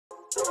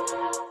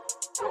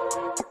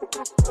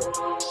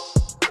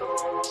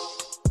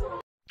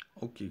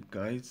Okay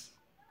guys,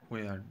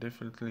 we are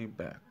definitely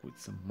back with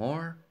some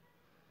more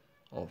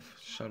of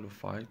Shallow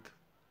Fight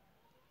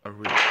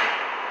Arena.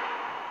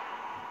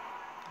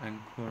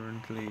 I'm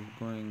currently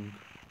going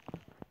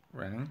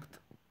ranked.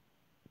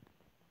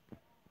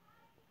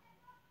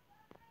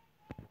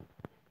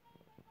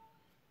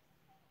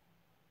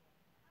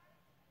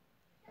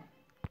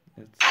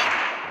 I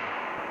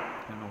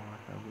know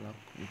I have luck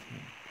with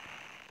him.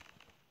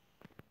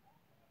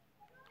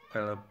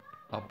 Well,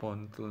 up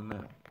until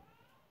now.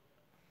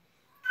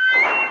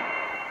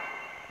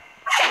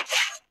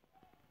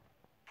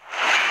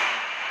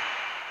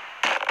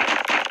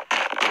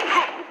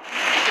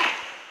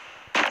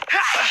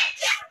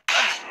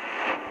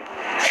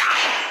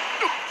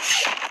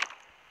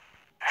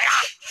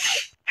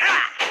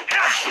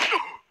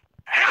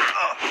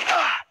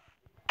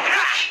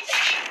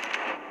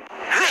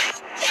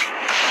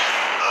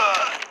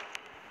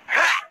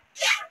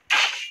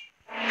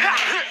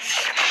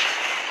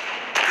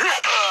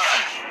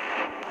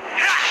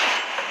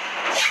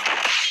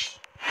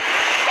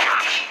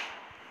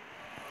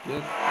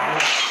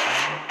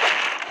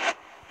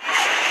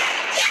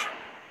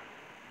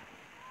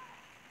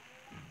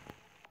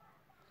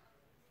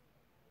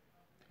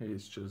 He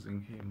is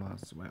choosing him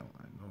as well,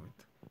 I know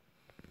it.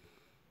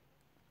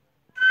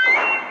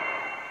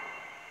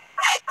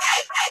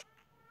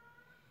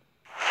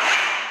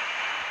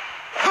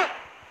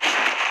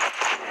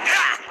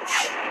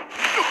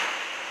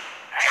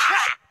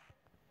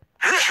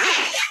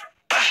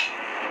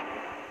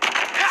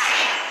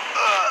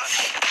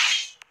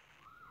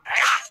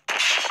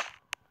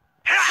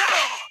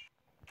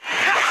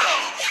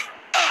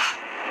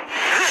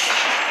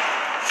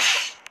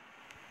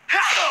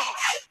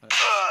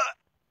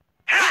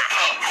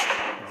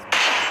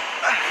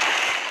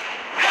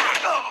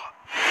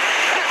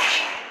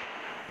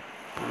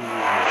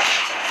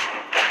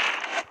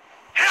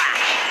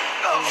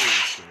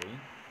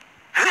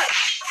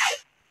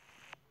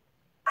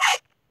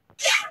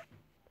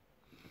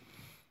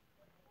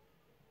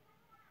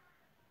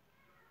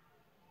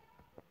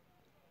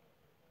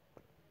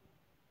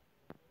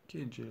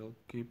 Okay, jail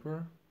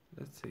keeper,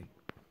 let's see.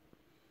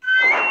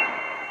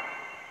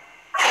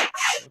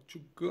 What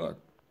you got?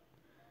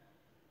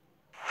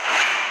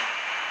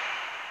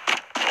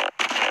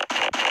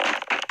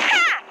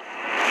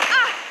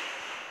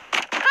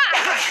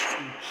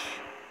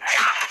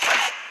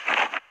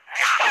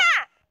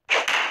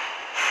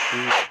 You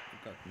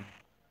got me.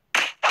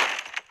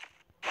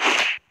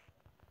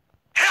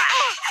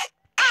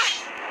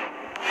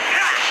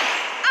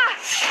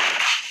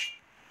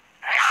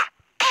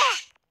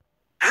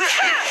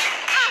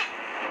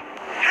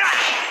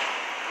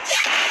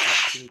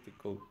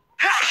 Critical.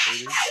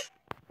 Ready?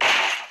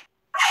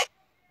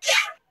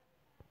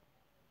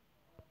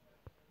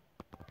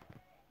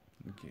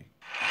 Okay.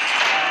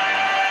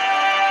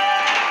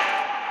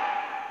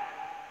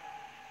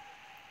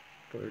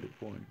 $30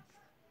 points.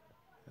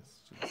 That's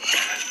just...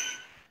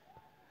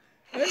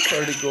 And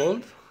 30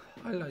 gold.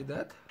 I like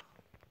that.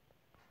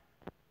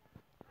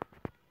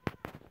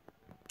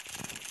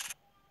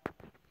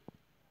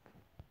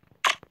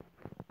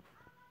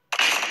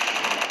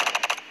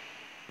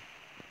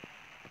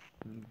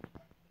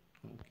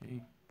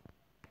 Okay.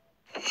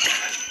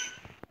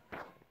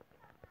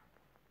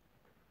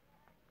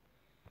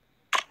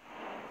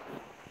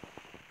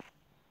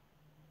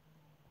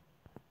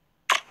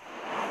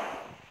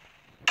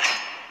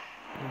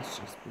 Let's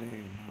just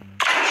play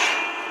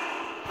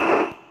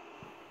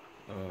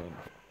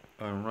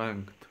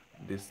unranked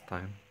this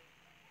time.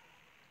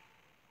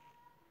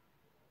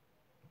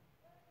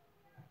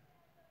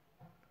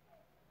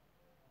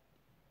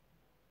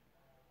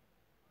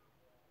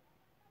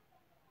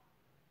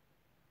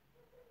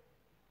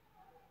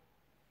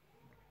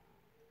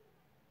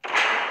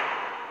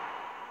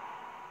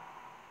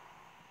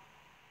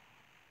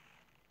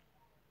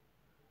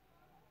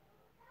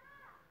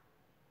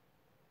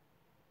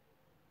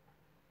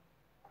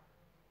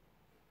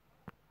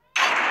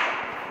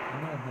 I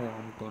know who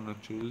I'm gonna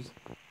choose.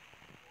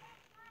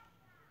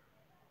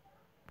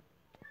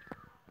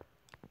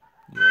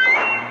 You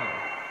already know.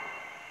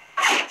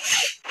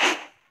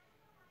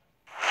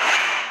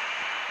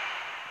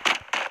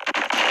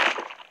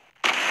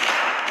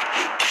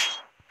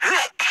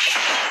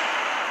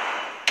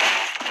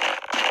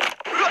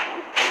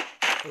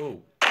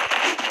 Oh.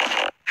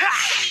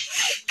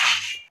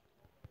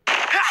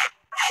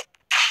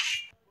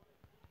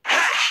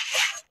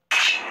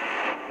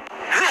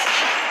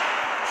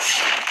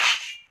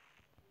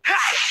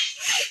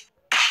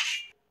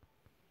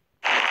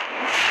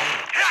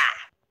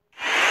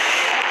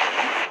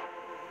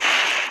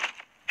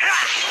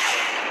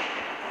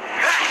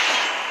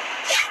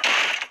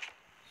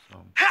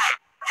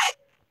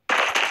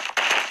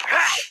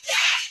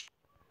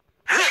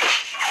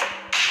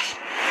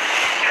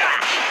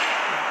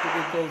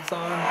 Critical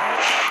son.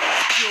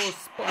 Your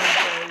spine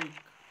break.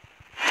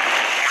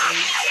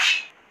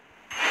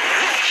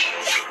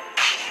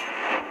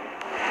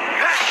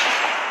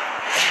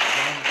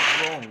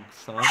 Wrong.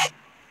 son.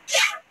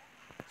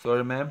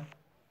 Sorry, ma'am.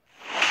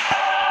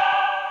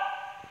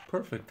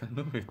 Perfect, I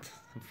knew it,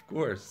 of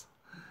course.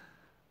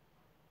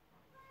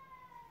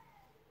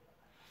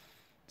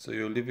 So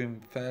you leave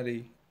him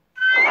fatty,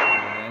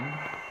 and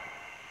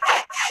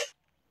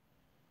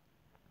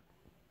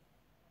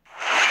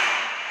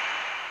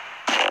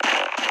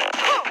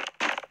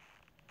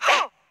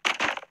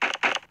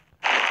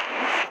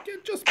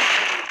you just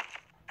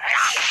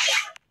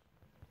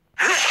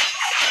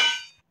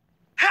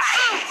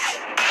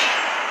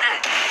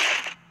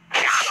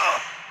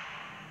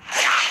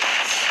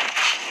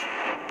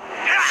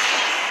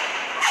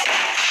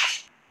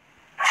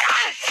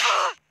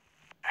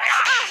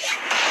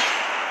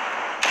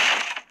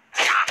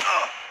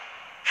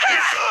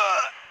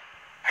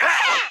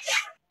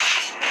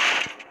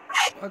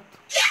what?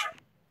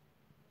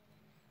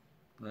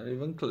 Not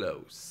even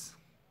close.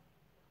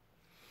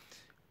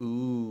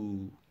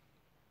 Ooh,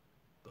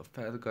 the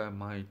fat guy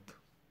might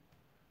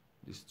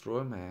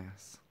destroy my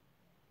ass.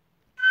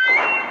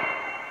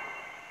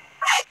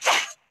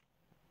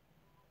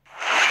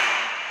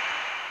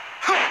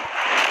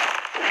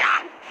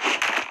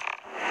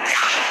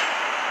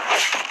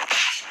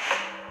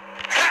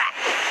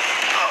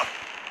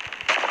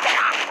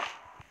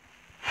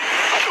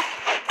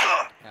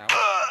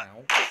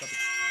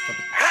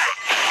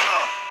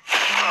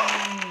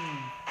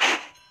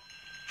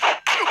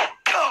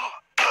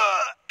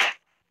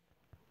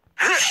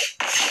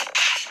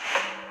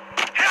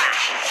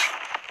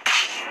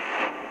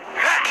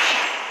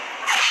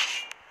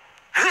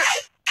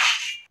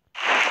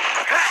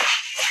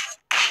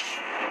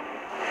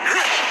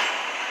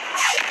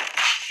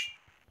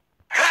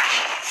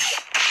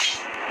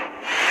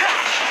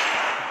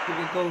 Here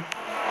we go.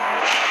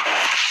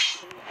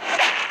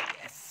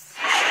 Yes.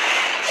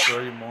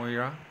 Sorry,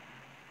 Moira.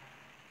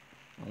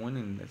 I'm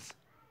winning this.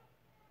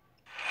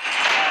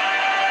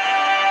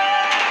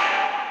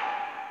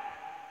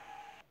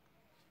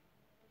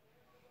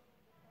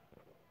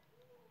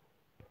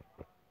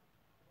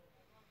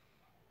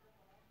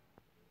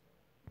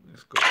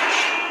 Let's go.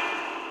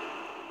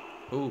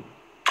 Oh,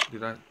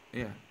 did I?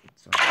 Yeah,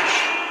 it's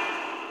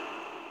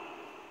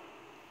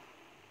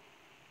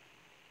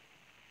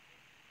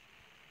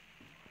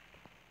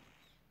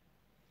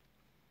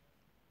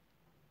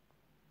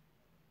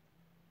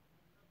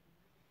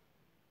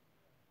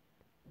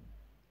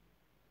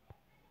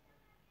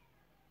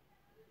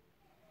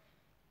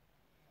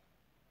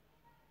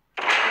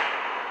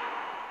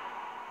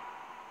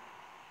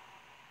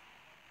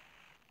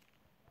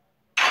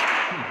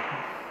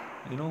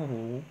You know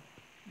who?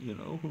 You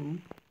know who?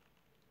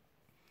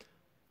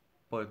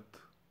 But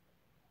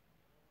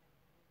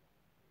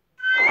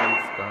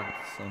he's got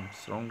some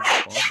strong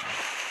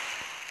opponents.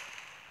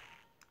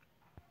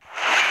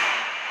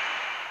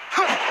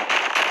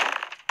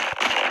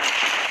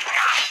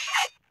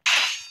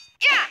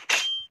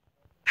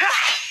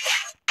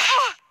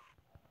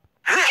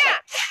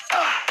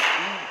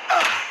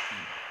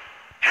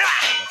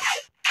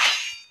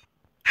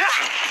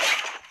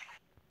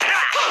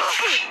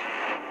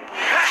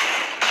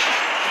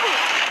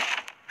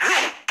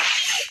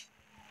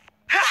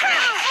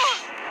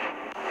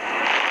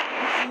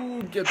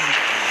 Get me.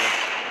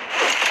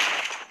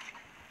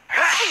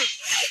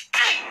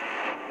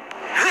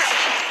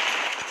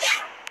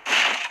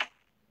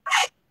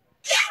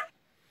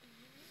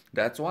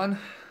 That's one.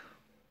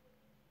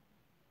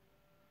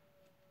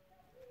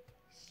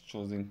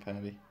 Choosing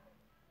Patty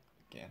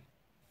again.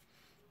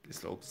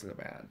 This looks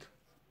bad,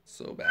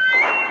 so bad.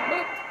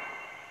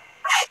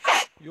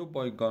 But your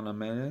boy gonna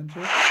manage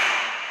it.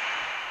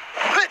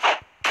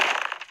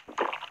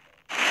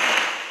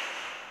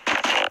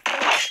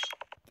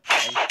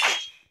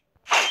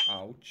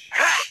 Ouch.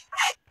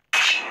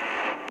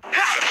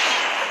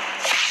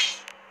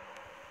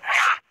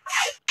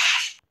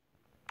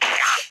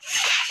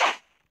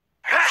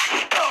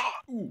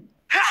 Ooh.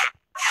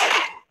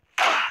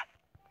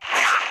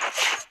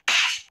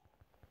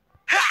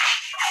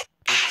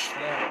 Get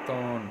slapped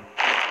on.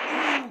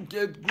 Ooh,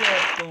 get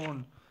grabbed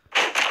on.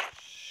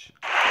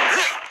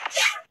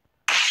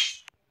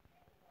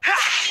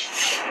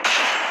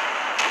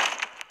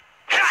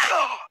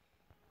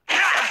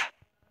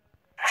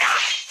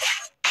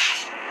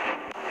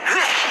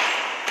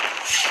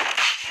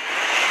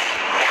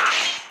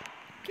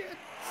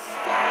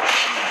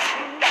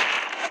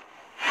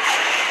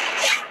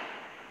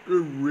 A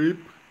rip.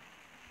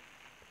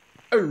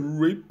 A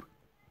rip.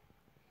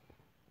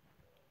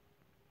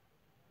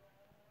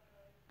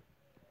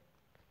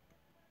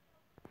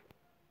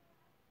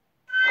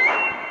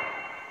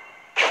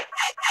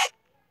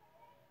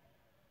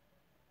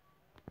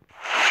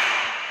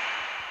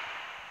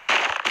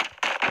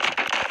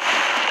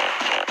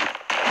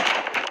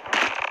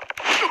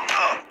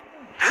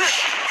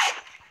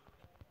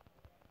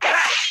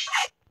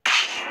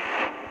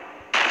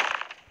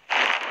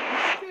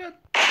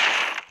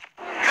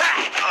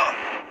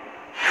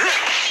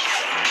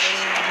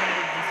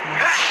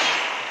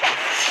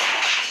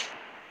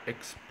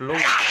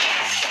 Explode.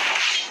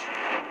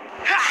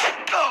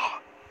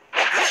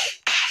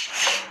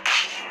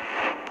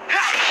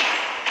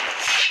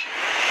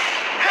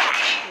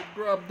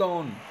 Drop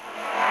down.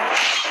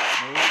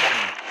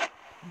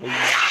 Grab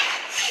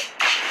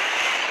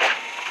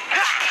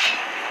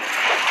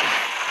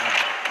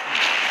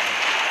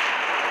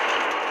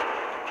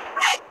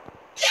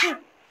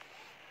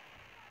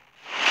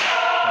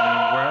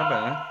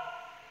it.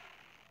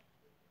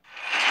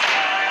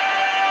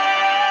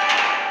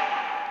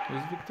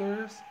 Who's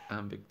victorious?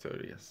 I'm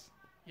victorious.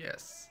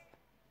 Yes.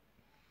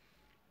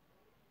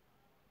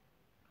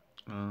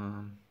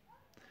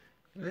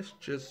 Let's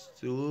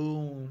just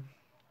do.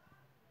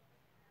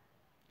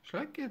 Should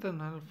I get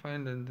another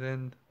fight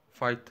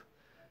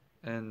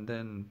and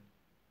then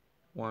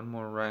one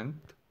more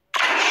ranked?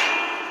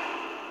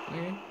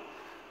 Okay,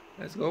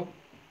 let's go.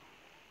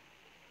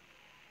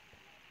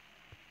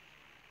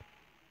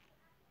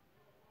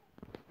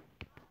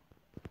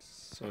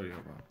 Sorry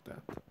about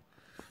that.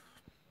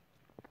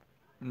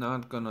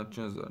 Not gonna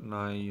choose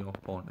my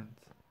opponent.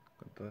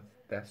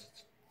 That's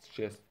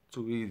just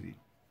too easy.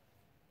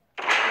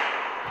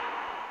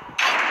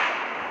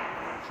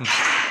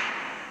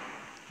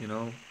 You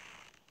know,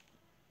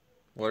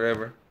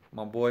 whatever,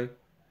 my boy.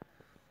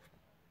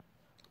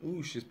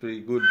 Ooh, she's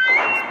pretty good.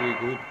 She's pretty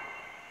good.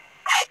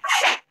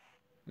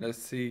 Let's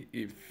see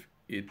if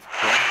it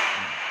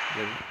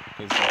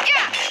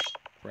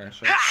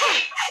pressure.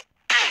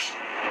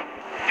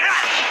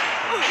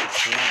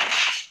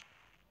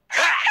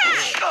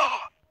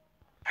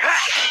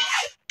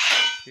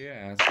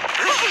 Yes.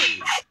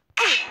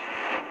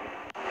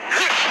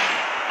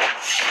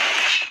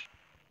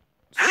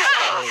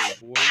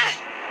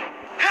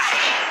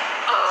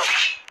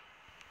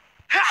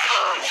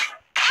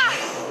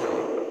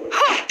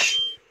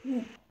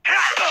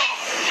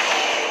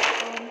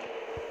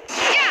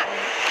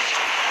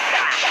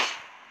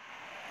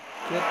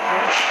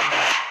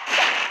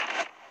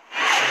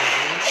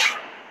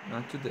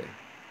 Not today.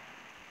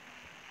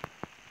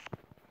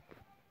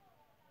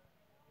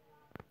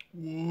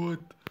 What?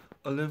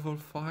 A level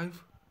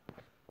 5?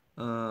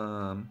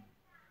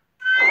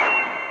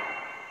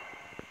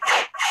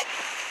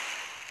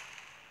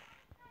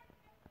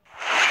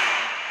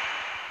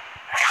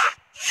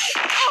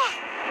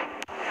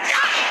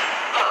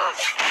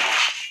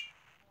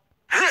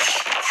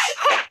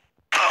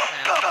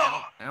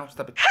 Ow,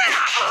 stop it.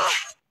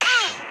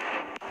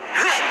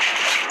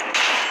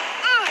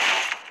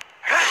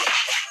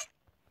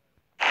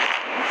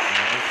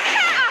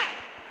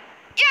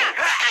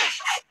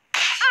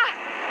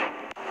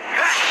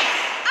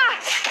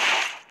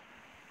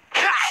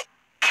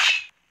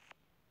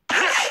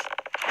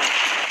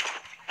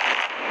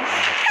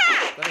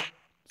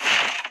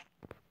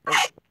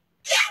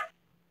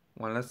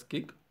 One last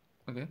kick.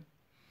 Okay.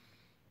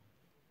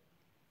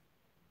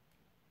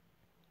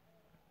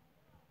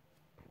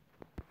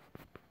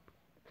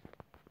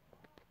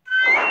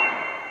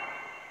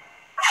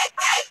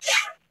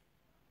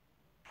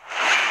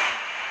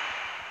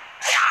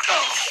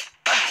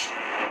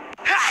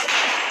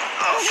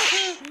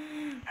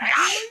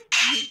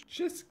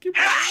 Just keep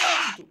on.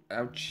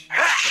 Ouch.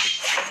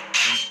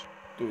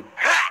 Dude.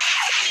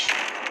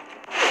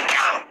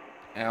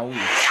 Owie.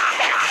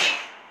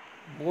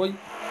 Boy.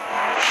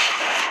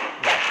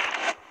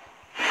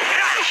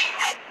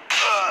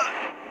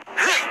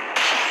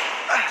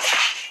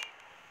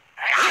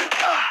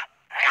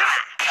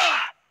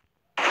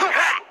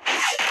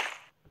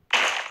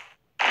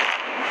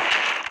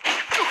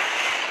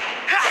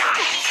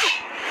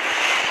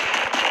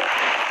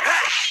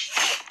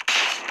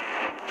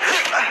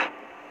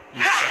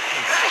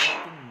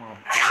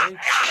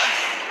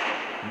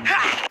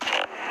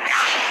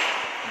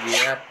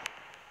 Yep,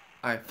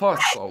 I thought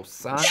so,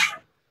 son.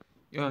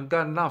 You ain't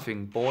got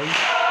nothing, boy.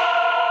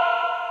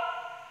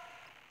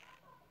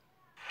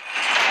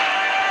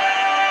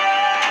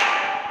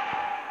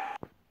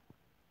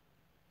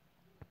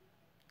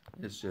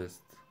 It's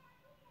just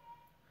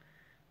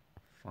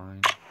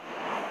fine.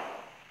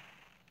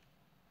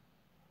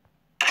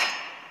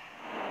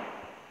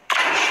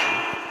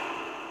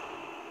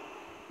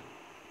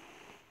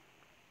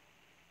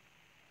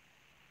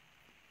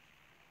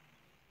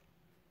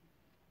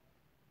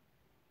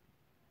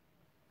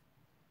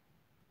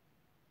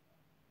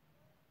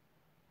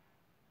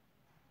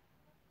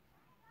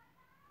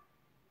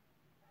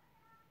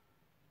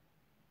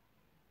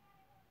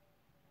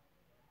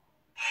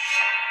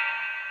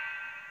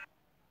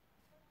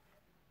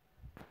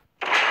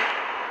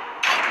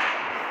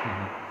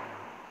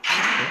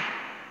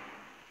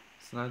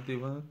 It's not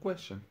even a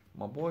question.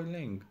 My boy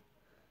Ling.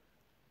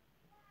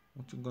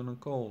 What you gonna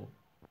call?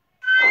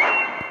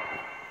 I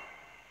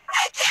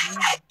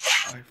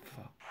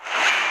fuck.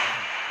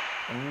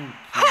 Oh,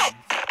 jeez.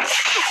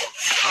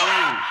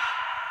 Oh!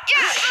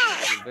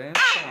 Revenge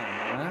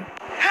time, huh?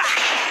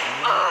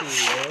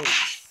 Close.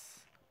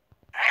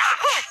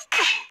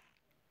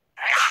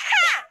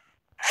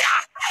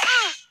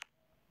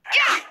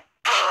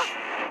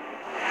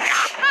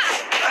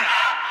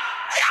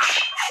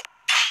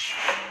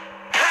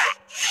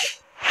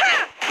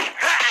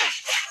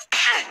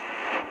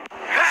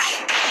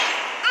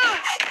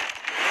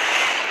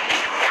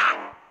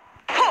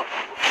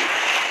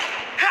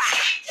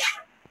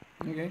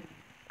 Okay.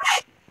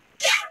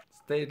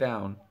 Stay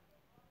down.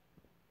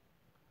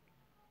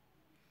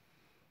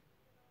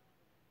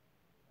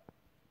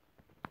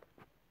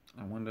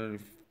 I wonder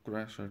if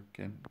Crusher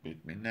can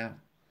beat me now.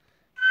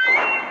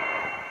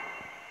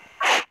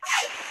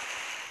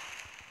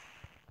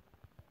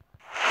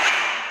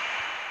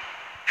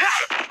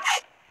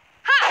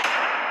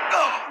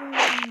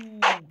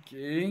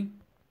 Okay.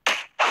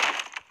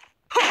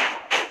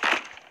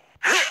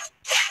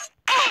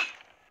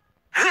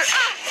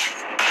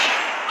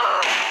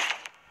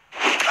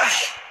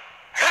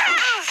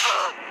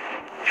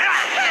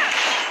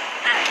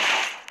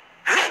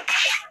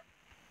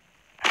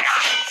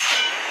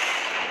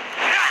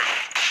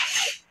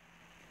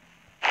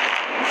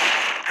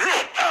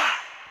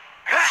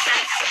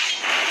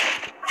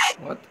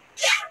 What?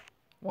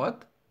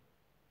 What?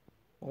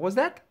 What was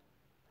that?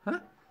 Huh?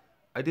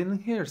 I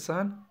didn't hear,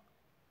 son.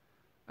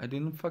 I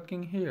didn't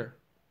fucking hear.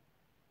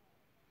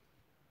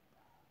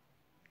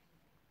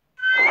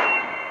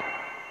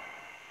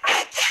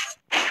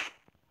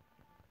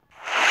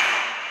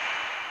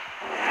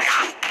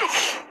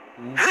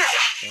 Ooh,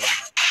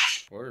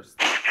 first.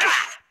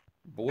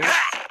 Boy,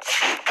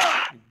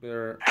 you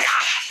better...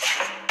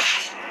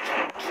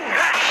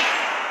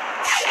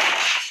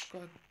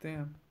 God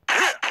damn.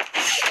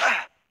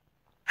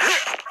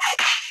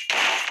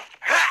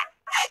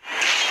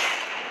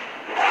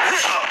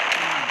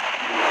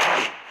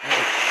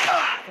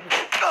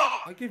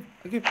 I give.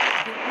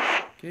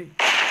 Okay.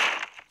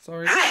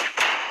 Sorry. I'm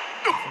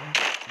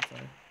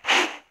sorry.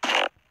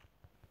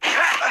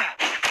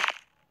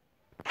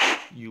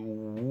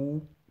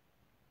 You.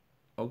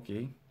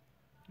 Okay.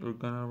 You're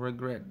gonna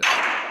regret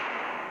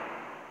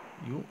that.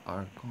 You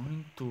are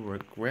going to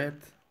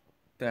regret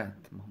that,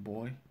 my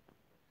boy.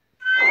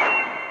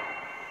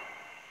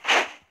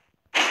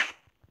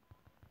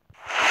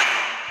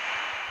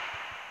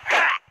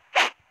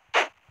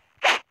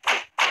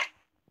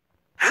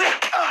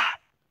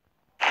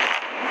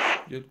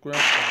 Get grabbed.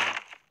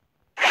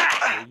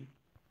 Okay.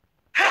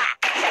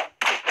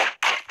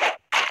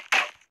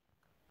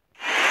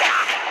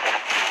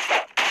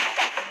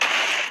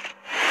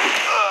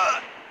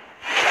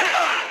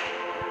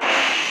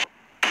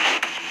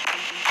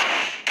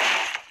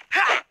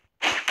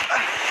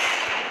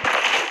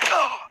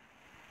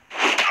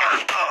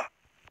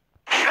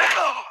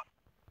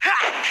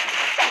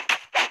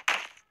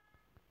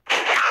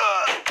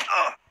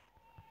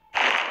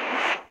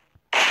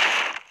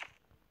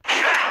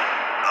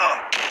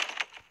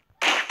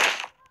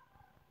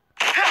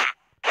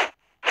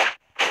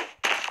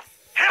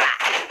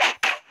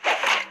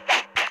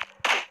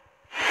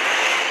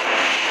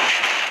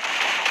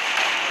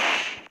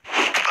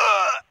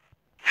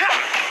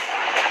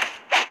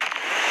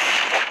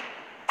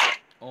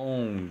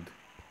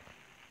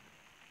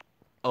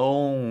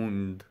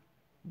 Owned,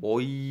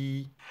 boy.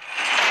 You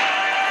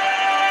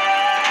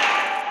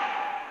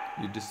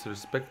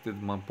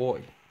disrespected my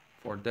boy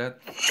for that.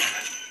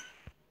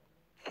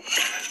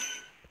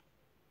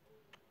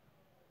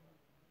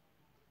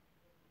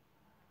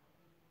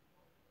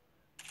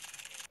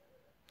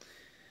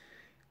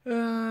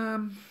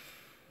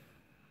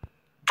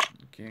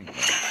 Okay.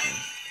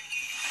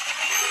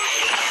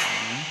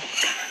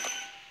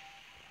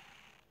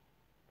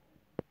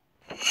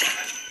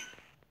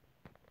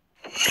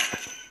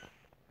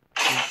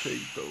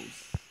 Potatoes.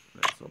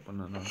 Let's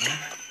open another.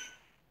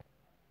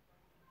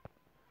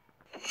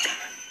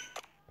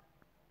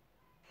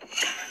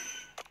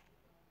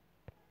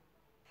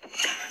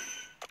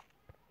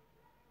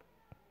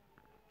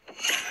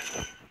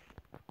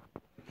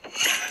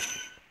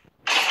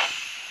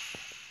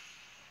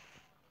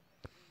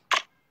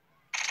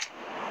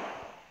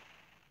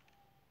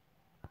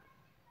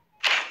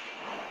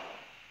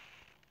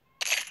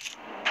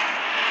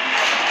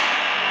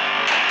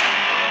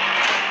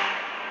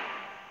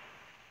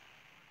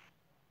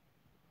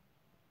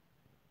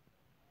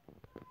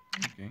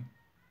 Okay.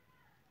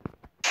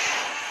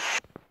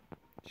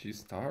 She's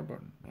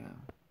stubborn now.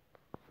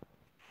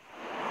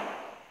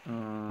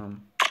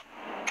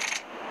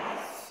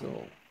 So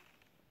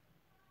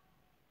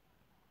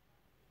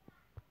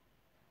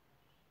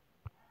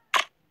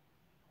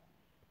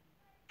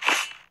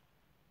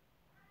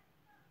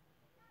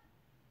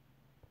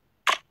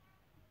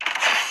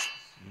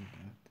see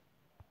that.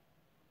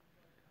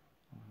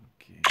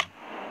 Okay.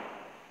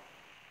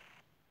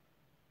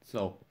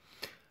 So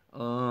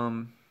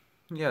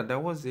yeah,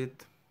 that was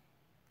it,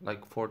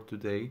 like, for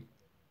today.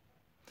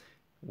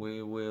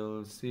 We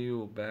will see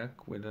you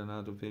back with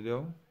another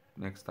video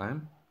next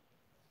time.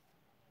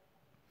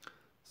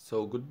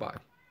 So goodbye.